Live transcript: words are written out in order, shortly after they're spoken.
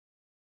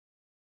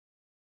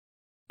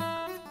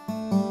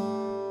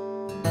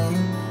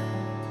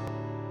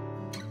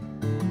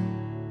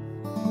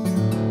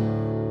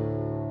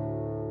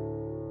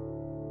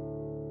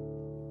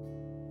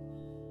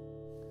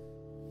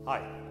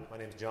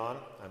name's John.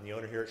 I'm the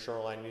owner here at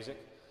Shoreline Music.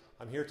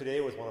 I'm here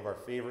today with one of our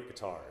favorite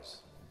guitars,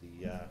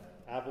 the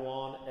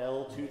Avalon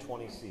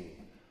L220C.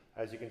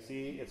 As you can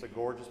see, it's a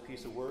gorgeous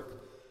piece of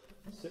work.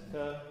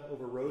 Sitka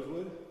over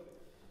rosewood.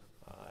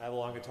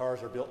 Avalon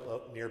guitars are built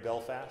up near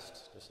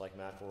Belfast, just like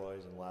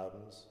McElroy's and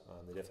Loudon's.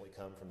 They definitely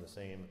come from the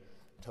same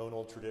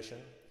tonal tradition.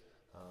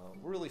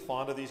 We're really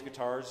fond of these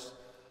guitars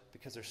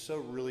because they're so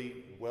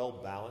really well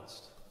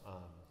balanced.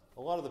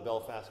 A lot of the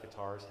Belfast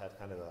guitars have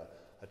kind of a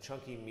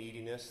chunky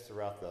meatiness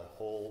throughout the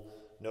whole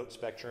note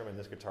spectrum, and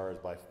this guitar is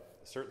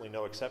certainly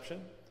no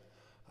exception.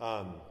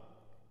 I'll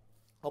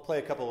play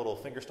a couple little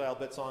fingerstyle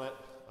bits on it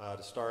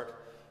to start.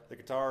 The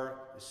guitar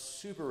is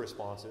super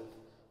responsive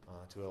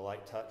to a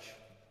light touch,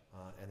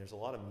 and there's a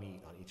lot of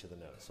meat on each of the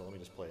notes. So let me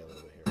just play a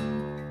little bit here.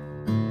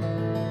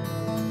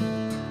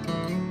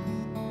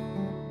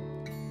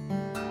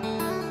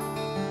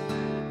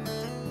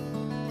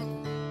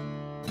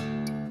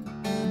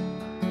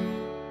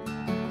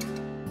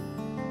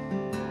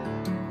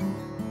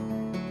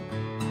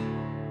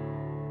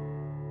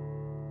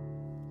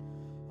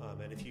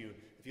 And if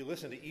you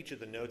listen to each of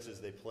the notes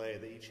as they play,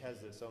 they each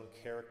has its own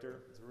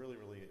character. It's really,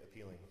 really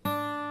appealing.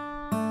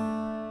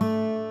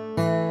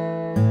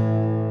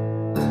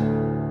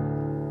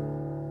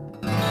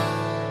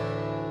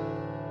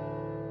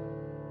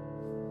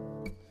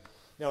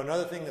 Now,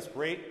 another thing that's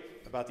great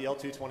about the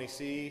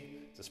L220C,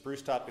 it's a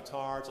spruce top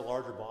guitar, it's a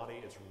larger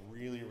body, it's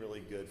really, really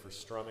good for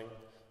strumming,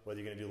 whether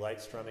you're going to do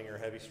light strumming or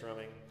heavy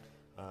strumming.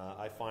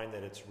 I find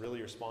that it's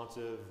really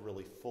responsive,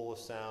 really full of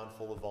sound,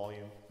 full of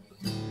volume.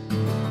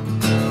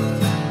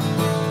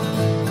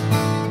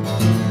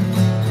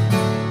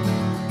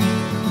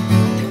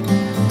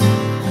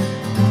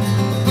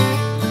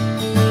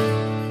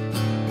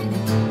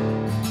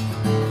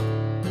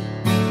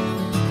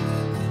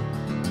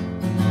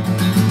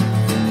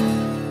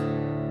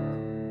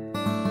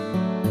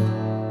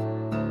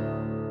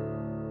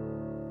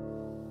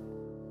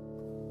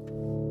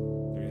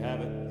 There you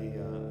have it, the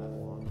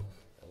Avalon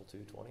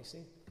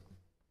L220C.